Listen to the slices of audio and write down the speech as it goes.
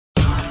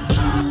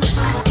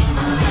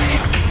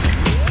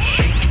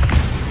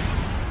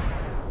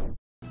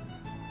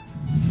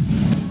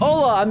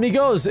Hola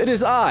amigos, it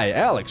is I,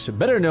 Alex,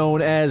 better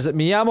known as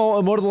Miyamo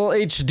Immortal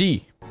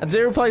HD. And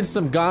today we're playing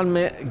some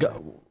Gunman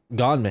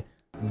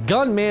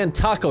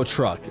Taco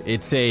Truck.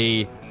 It's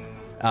a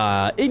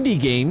indie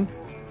game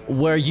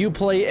where you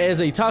play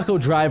as a taco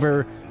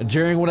driver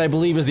during what I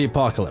believe is the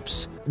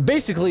apocalypse.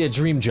 Basically a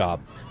dream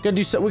job. We're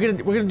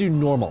gonna do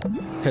normal,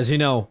 cause you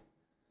know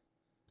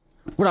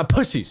we're not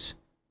pussies,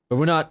 but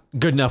we're not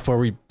good enough where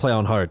we play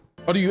on hard.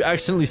 Or do you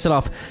accidentally set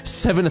off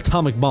 7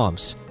 atomic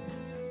bombs?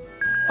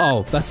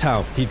 Oh, that's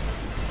how he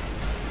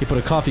put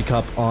a coffee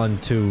cup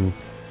onto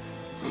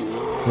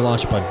the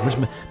launch button, which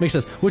makes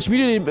sense. Which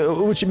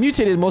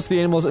mutated most of the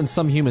animals and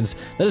some humans.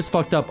 That is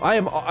fucked up. I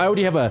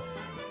already have a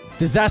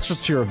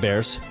disastrous fear of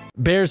bears.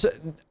 Bears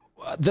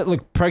that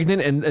look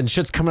pregnant and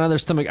shit's coming out of their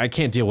stomach. I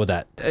can't deal with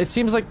that. It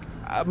seems like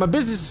my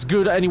business is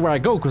good anywhere I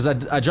go because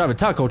I drive a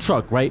taco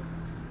truck, right?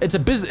 It's a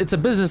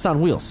business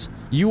on wheels.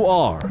 You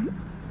are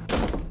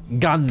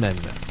Gunman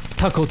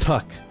Taco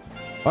Truck.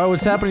 All right,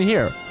 what's happening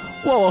here?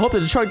 Whoa, I hope that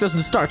the truck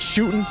doesn't start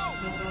shooting.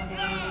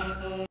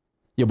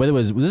 Yo, by the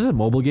way, this is a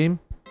mobile game.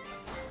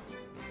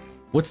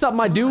 What's up,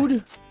 my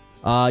dude?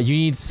 You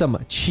need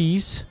some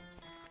cheese.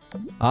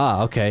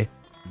 Ah, okay.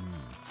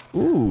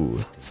 Ooh.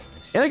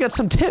 And I got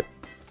some tip.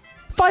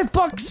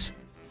 $5!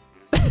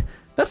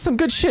 That's some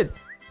good shit.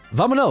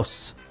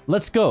 Vamonos.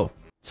 Let's go.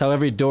 That's how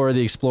every Dora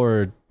the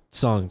Explorer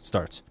song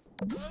starts.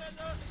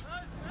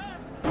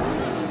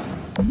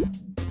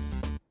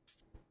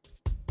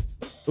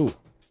 Ooh.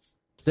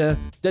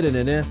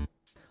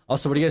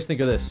 Also, what do you guys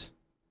think of this?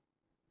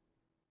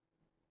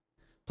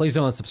 Please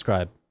don't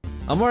unsubscribe.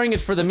 I'm wearing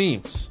it for the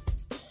memes.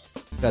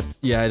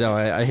 Yeah, I know,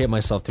 I hate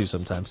myself too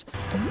sometimes.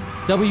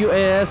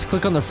 WAS,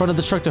 click on the front of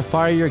the truck to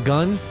fire your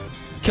gun.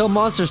 Kill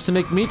monsters to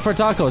make meat for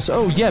tacos.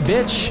 Oh yeah,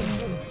 bitch!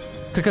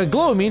 Click on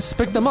glow means to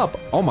pick them up.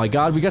 Oh my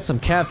god, we got some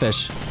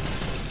catfish.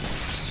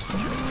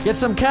 Get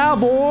some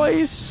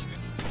cowboys!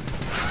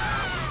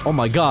 Oh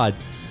my god.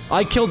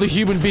 I killed a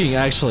human being,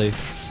 actually.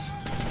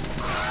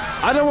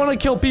 I don't want to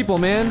kill people,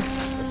 man.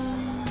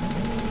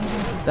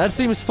 That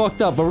seems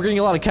fucked up, but we're getting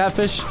a lot of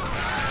catfish.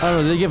 I don't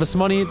know, did they give us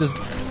money?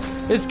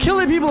 Is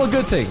killing people a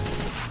good thing?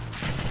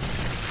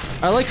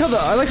 I like how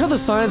the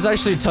signs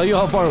actually tell you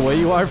how far away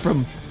you are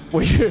from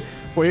where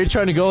you're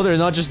trying to go. They're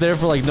not just there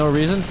for like no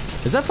reason.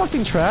 Is that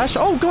fucking trash?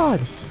 Oh god!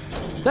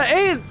 That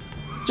ain't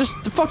just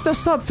fucked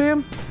us up,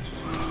 fam.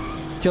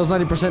 Kills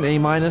 90%, A-.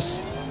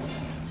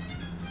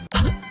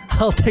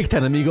 I'll take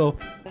that, amigo.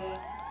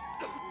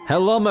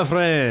 Hello, my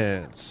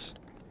friends.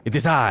 It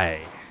is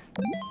I,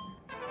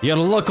 your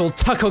local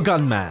taco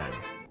gunman.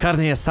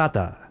 Carne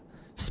asada,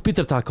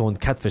 speeder taco, and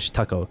catfish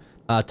taco.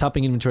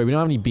 Topping inventory. We don't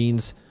have any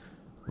beans.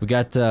 We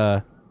got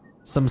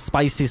some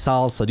spicy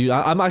salsa, dude.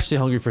 I'm actually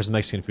hungry for some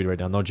Mexican food right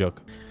now. No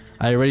joke.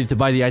 Are you ready to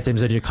buy the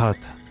items in your cart?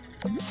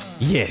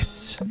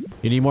 Yes.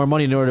 You need more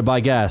money in order to buy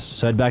gas,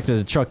 so head back to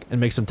the truck and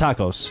make some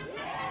tacos.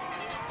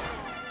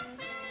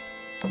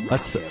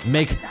 Let's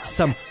make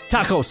some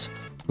tacos.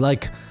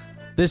 Like,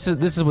 this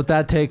is what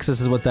that takes.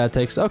 This is what that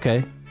takes.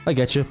 Okay, I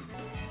get you.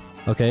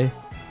 Okay,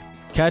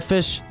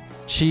 catfish,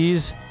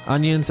 cheese,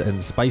 onions,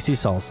 and spicy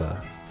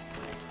salsa.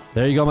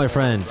 There you go, my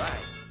friend.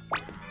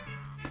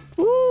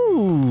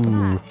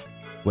 Ooh.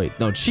 Wait,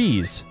 no,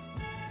 cheese.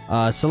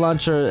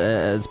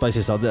 Cilantro, spicy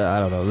salsa. I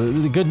don't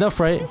know. Good enough,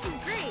 right? This is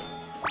great.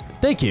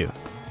 Thank you.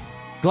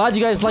 Glad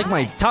you guys like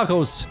my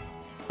tacos.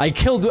 I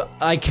killed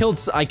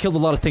a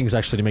lot of things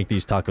actually to make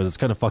these tacos. It's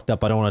kind of fucked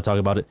up. I don't want to talk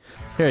about it.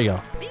 Here you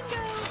go. Bingo.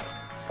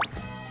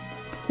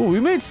 Ooh, we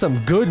made some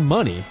good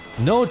money.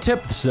 No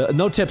tips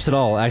at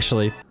all,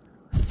 actually.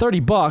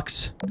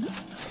 $30.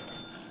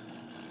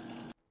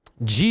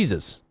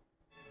 Jesus.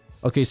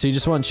 Okay, so you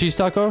just want cheese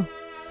taco?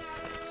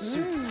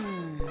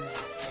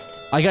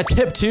 I got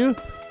tip too?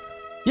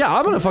 Yeah,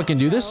 I'm gonna fucking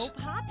do this. So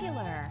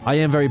popular. I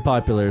am very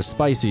popular.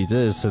 Spicy,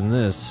 this and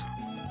this.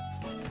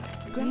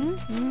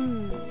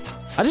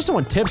 I just don't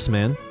want tips,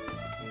 man.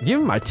 Give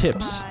me my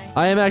tips.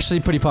 I am actually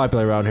pretty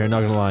popular around here,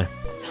 not gonna lie.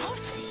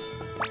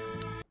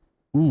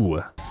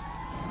 Ooh.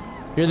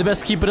 You're the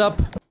best, keep it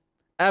up.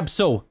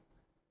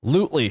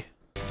 Absolutely.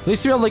 At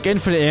least we have like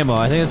infinite ammo.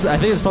 I think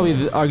it's probably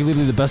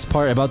arguably the best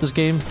part about this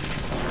game.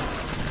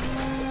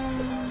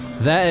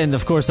 That and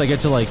of course I get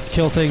to like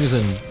kill things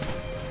and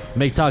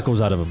make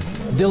tacos out of them.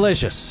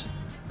 Delicious.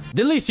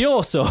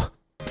 Delicioso.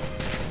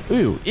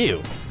 Ooh,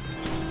 ew.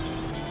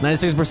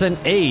 96%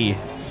 A.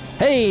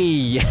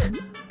 Hey!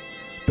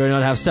 Better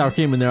not have sour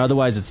cream in there,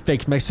 otherwise it's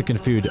fake Mexican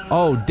food.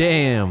 Oh,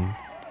 damn.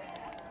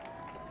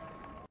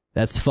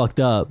 That's fucked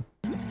up.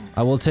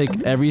 I will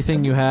take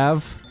everything you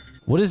have.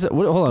 What is it?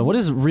 Hold on, what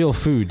is real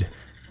food?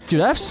 Dude,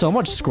 I have so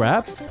much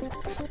scrap.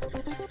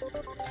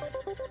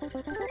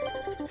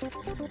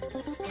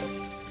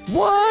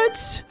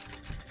 What?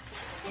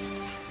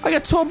 I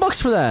got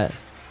 $12 for that.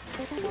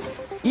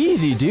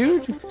 Easy,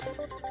 dude.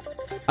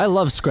 I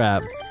love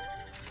scrap.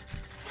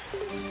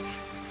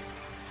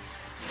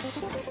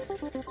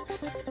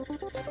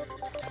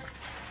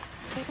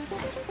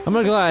 I'm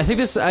not gonna lie, I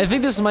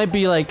think this might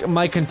be like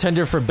my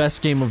contender for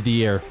best game of the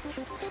year.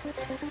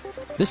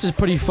 This is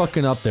pretty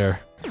fucking up there.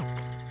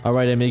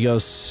 Alright,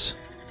 amigos.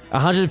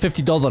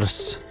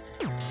 $150.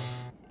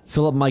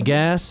 Fill up my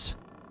gas.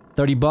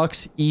 30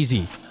 bucks.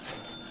 Easy.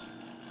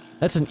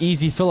 That's an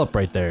easy fill up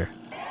right there.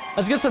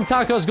 Let's get some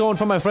tacos going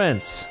for my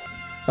friends.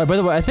 Alright, by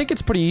the way, I think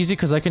it's pretty easy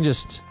because I can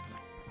just...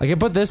 I can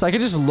put this, I can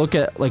just look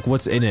at, like,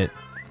 what's in it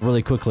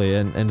really quickly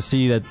and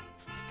see that...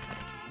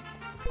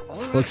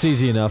 Looks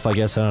easy enough, I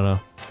guess, I don't know.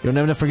 You don't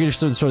have enough for your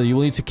store, you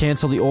will need to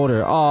cancel the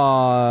order.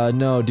 Aw,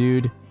 no,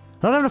 dude. I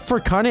don't have enough for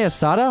carne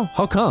asada?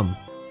 How come?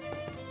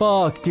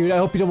 Fuck, dude, I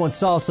hope you don't want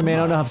salsa, man.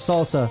 I don't have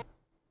salsa.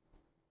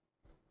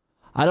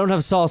 I don't have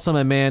salsa,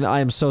 my man. I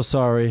am so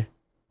sorry.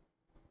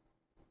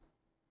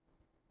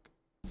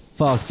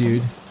 Fuck,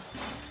 dude.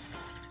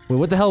 Wait,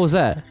 what the hell was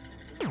that?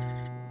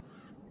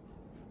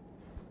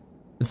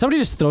 Did somebody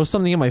just throw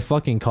something in my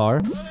fucking car?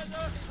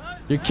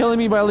 You're killing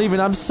me by leaving.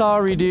 I'm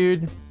sorry,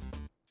 dude.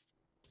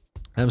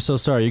 I'm so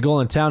sorry. You're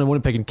going to town in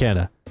Winnipeg in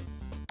Canada.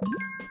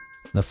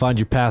 Now find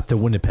your path to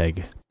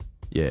Winnipeg.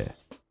 Yeah.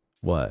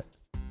 What?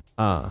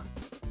 Town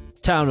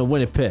in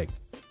Winnipeg.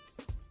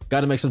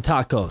 Gotta make some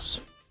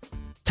tacos.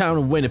 Town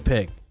in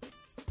Winnipeg.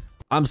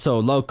 I'm so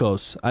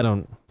locos. I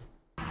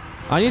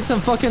need some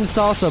fucking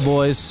salsa,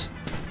 boys.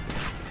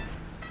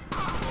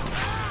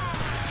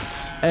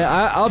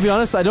 I'll be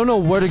honest, I don't know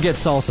where to get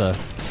salsa.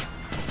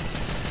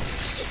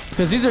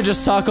 Because these are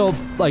just taco,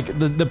 like,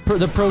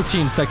 the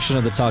protein section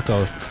of the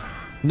taco.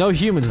 No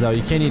humans, though.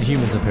 You can't eat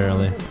humans,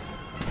 apparently.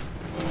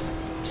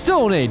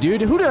 Still an A,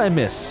 dude. Who did I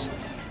miss?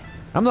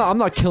 I'm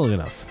not killing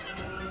enough.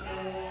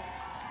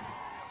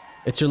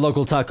 It's your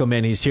local taco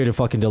man. He's here to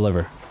fucking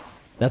deliver.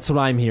 That's what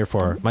I'm here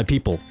for. My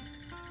people.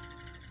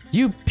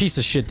 You piece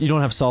of shit. You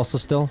don't have salsa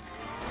still?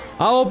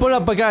 I'll open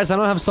up, but guys, I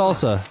don't have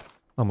salsa.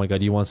 Oh my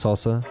god, you want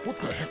salsa? What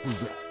the heck was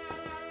that?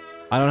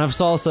 I don't have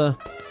salsa.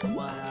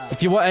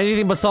 If you want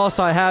anything but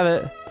salsa, I have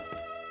it.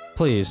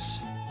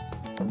 Please.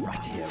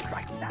 Right here,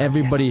 right now.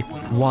 Everybody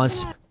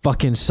wants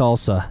fucking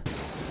salsa.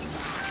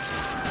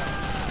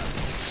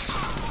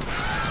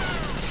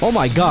 Oh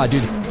my god,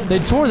 dude. They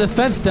tore the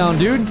fence down,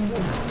 dude.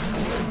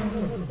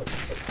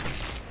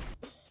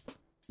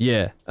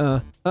 Yeah.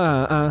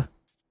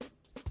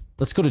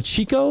 Let's go to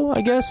Chico,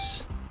 I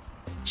guess?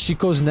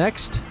 Chico's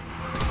next?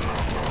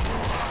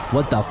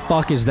 What the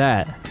fuck is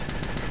that?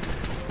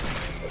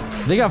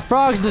 They got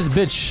frogs in this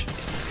bitch.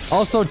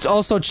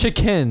 Also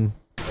chicken.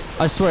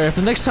 I swear, if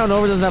the next town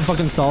over doesn't have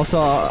fucking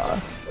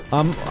salsa,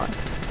 I'm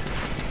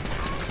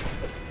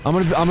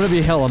gonna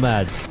be hella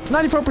mad.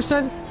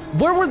 94%?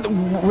 Where were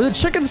the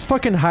chickens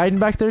fucking hiding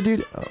back there,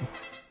 dude? Oh.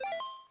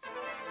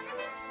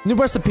 New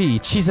recipe,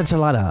 cheese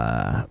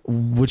enchilada,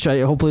 which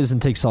I hopefully doesn't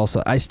take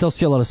salsa. I still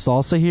see a lot of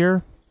salsa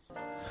here.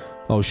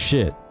 Oh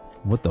shit.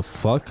 What the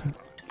fuck?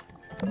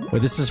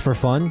 Wait, this is for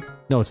fun?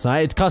 No, it's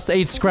not. It costs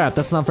 8 scrap.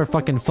 That's not for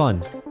fucking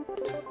fun.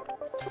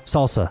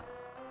 Salsa.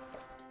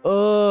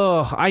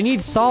 Ugh, I need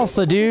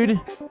salsa, dude.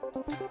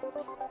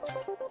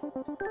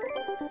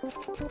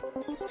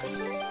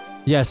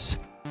 Yes.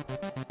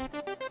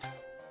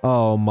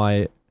 Oh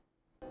my.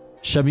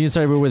 Shove me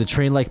inside everywhere the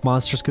train-like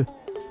monsters could.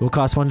 It will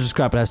cost 100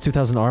 scrap. It has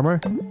 2,000 armor.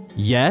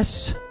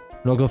 Yes.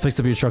 No, go fix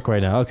up your truck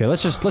right now. Okay,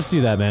 let's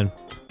do that, man.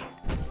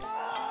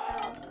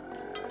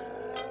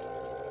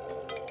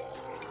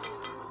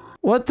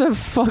 What the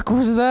fuck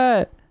was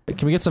that?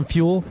 Can we get some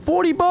fuel?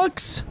 40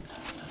 bucks?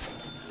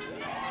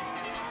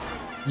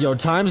 Yo,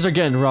 times are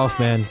getting rough,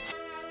 man.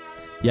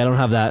 Yeah, I don't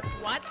have that.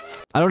 What?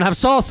 I don't have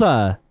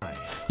salsa!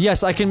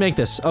 Yes, I can make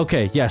this.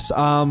 Okay, yes,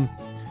 my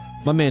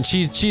man,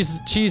 cheese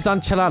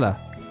enchilada.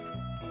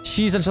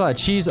 Cheese enchilada,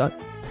 cheese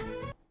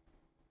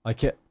I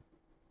can't.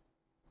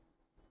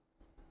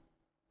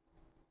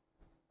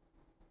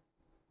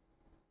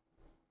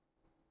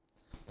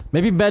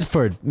 Maybe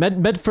Medford.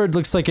 Medford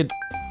looks like it.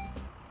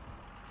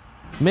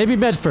 Maybe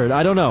Medford,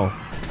 I don't know.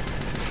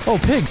 Oh,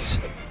 pigs!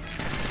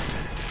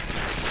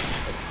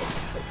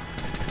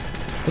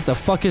 What the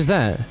fuck is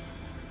that?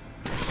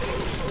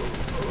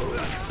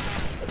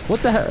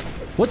 What the hell?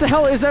 What the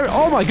hell is there?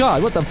 Oh my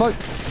god, what the fuck?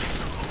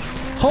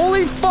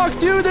 Holy fuck,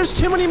 dude, there's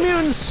too many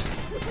mutants!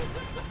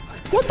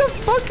 What the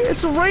fuck?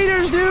 It's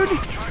raiders, dude!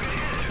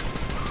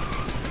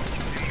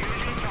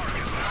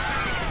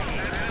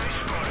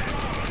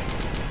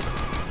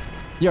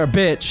 You're a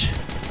bitch.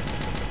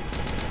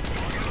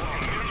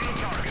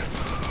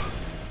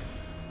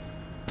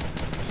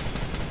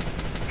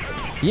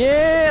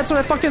 Yeah, that's what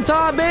I fucking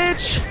thought,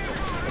 bitch!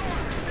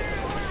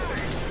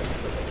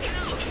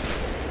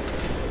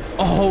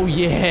 Oh,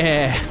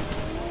 yeah!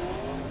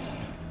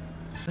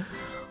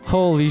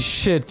 Holy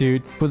shit,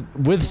 dude.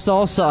 With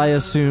salsa, I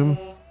assume.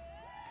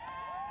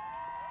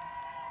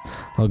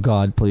 Oh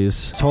god,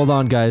 please. Hold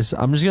on, guys.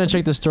 I'm just gonna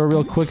check the store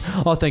real quick.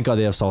 Oh, thank god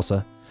they have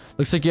salsa.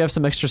 Looks like you have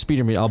some extra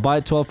speeder meat. I'll buy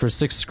it 12 for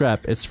 6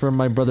 scrap. It's from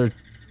my brother,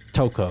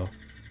 Toko.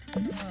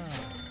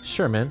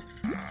 Sure, man.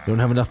 You don't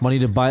have enough money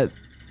to buy it?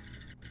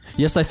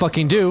 Yes, I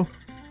fucking do.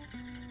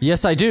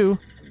 Yes, I do.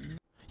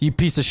 You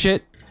piece of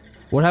shit.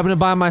 What happened to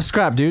buying my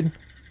scrap, dude?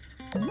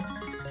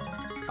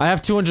 I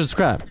have 200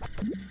 scrap.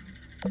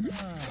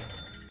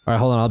 Alright,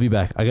 hold on, I'll be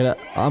back. I'm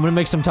gonna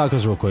make some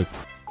tacos real quick.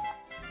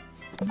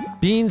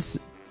 Beans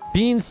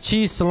Beans,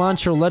 cheese,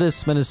 cilantro,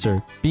 lettuce,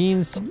 minister.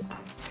 Beans.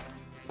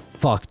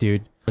 Fuck,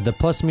 dude. The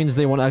plus means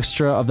they want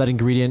extra of that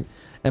ingredient.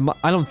 And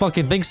I don't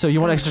fucking think so. You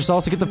want extra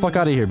salsa? Get the fuck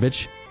out of here,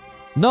 bitch.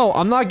 No,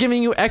 I'm not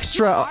giving you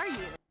extra.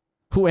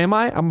 Who am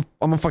I? I'm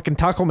a fucking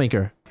taco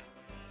maker.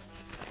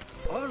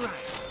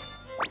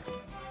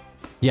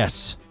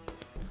 Yes.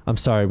 I'm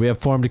sorry. We have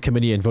formed a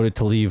committee and voted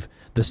to leave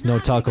this no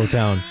taco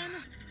town.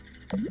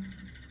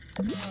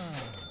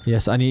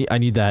 Yes, I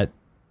need that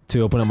to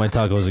open up my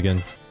tacos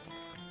again.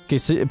 Okay,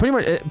 so it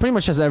pretty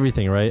much has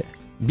everything, right?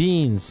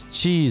 Beans,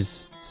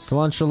 cheese,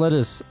 cilantro,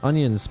 lettuce,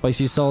 onions,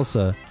 spicy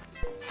salsa.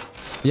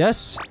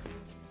 Yes?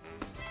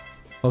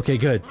 Okay,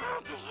 good.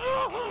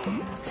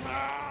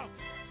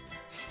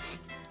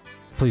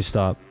 Please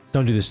stop.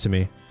 Don't do this to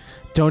me.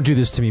 Don't do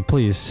this to me,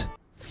 please.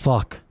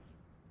 Fuck.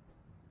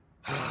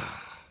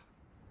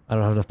 I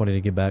don't have enough money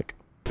to get back.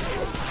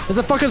 There's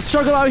a fucking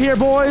struggle out here,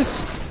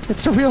 boys!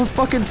 It's a real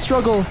fucking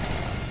struggle.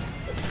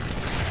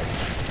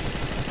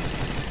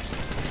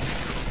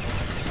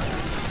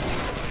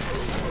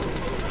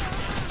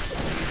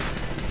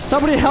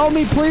 Somebody help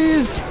me,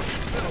 please!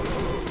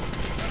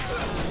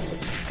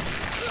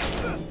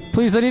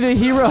 Please, I need a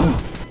hero!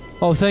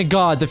 Oh, thank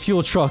God, the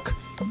fuel truck.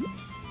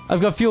 I've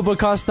got fuel, but it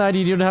costs 90.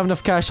 You don't have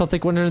enough cash. I'll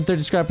take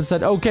 130 scrap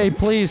instead. Okay,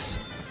 please.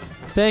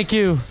 Thank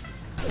you.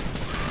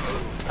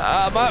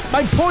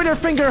 My pointer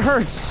finger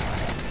hurts.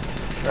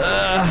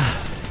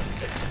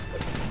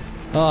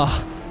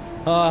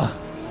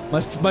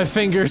 My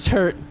fingers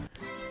hurt.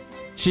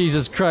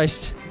 Jesus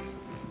Christ.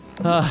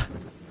 I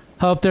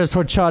hope there's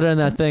horchata in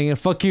that thing.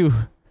 Fuck you.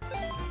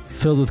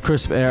 Filled with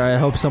crisp air. I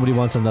hope somebody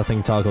wants a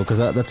nothing taco, because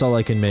that's all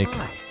I can make.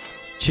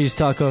 Cheese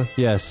taco?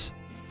 Yes.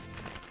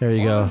 There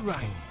you go.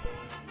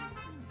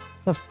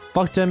 The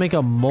fuck did I make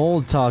a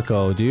mold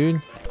taco,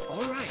 dude?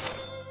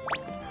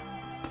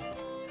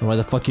 And why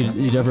the fuck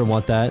you'd ever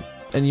want that?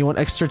 And you want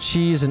extra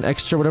cheese and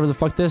extra whatever the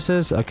fuck this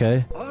is?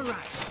 Okay.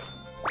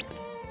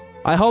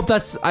 I hope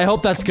that's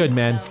good,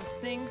 man.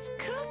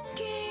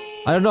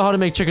 I don't know how to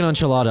make chicken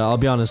enchilada, I'll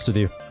be honest with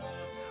you.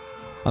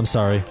 I'm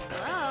sorry.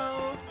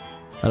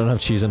 I don't have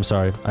cheese, I'm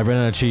sorry. I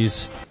ran out of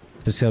cheese.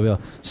 So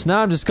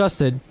now I'm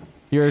disgusted.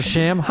 You're a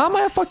sham? How am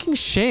I a fucking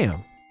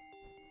sham?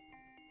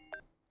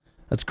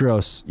 That's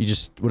gross. You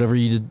just, whatever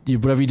you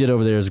did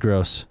over there is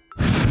gross.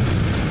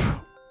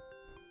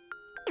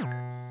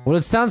 What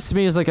it sounds to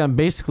me is like I'm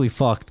basically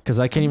fucked, because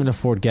I can't even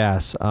afford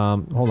gas.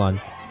 Hold on.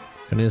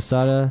 Carne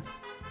asada,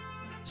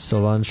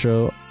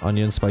 cilantro,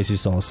 onion, spicy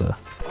salsa.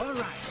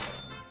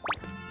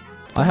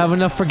 I have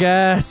enough for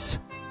gas!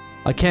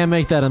 I can't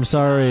make that, I'm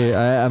sorry.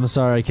 I'm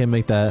sorry, I can't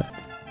make that.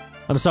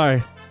 I'm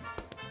sorry.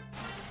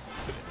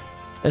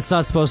 It's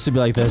not supposed to be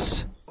like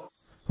this.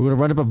 We're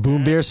gonna run up a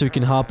boom beer so we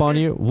can hop on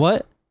you.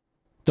 What?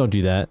 Don't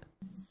do that.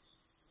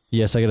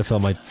 Yes, I gotta fill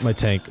my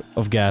tank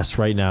of gas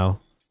right now.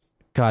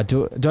 God,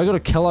 do I go to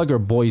Kellogg or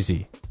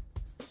Boise?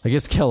 I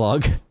guess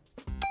Kellogg.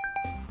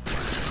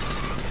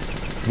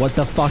 What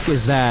the fuck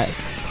is that?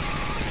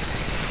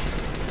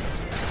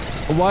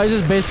 Why is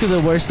this basically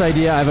the worst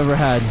idea I've ever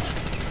had?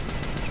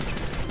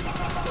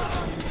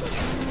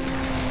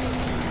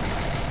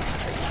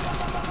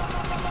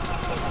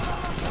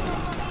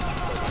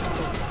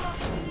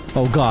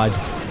 Oh God.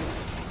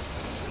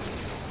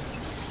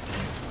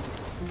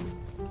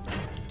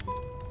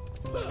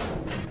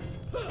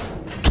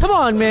 Come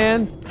on,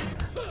 man!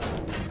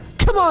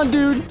 Come on,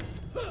 dude!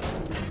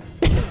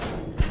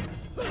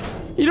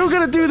 You don't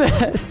gotta do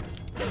that!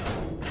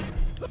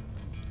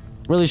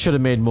 Really should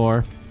have made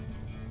more.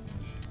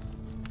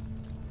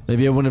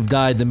 Maybe I wouldn't have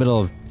died in the middle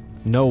of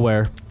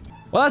nowhere.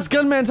 Well, that's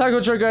Gunman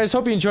Taco Truck, guys.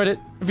 Hope you enjoyed it.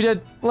 If you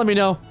did, let me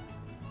know.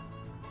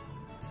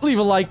 Leave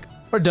a like,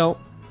 or don't.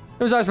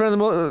 It was nice spending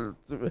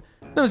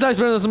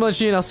the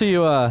machine. I'll see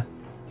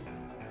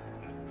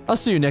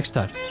you next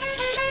time.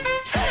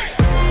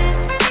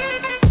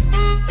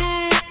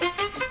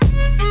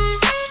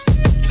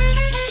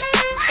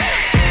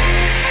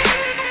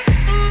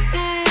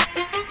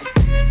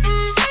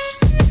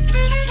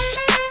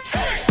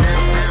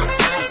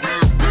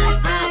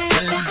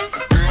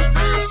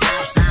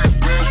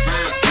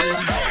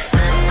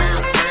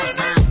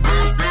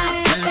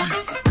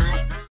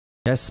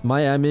 Yes,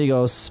 my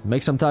amigos,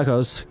 make some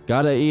tacos.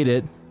 Gotta eat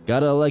it.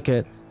 Gotta lick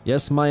it.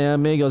 Yes, my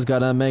amigos,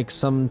 gotta make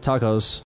some tacos.